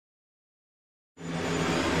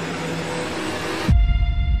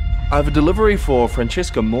I have a delivery for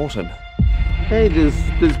Francesca Morton. Hey,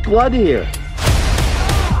 there's blood here.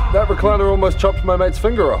 That recliner almost chopped my mate's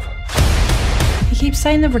finger off. He keeps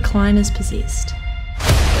saying the recliner's possessed.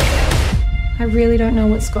 I really don't know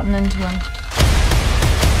what's gotten into him.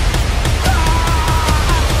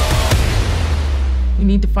 We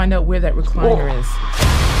need to find out where that recliner is.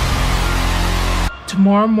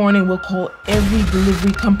 Tomorrow morning, we'll call every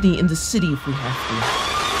delivery company in the city if we have to.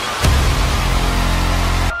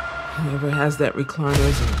 Whoever has that recliner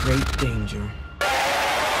is in great danger.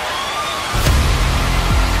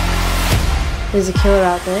 There's a killer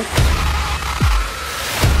out there.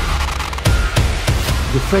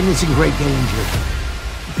 Your friend is in great danger.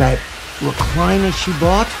 That recliner she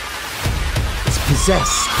bought is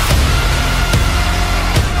possessed.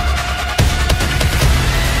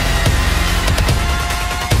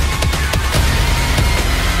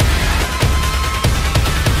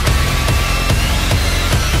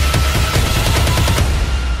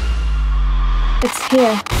 It's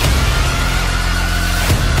here.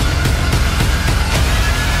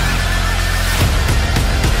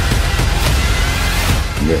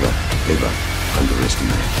 Never, ever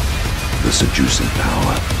underestimate the seducing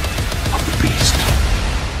power of the beast.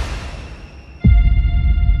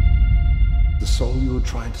 The soul you were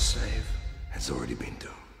trying to save has already been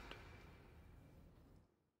doomed.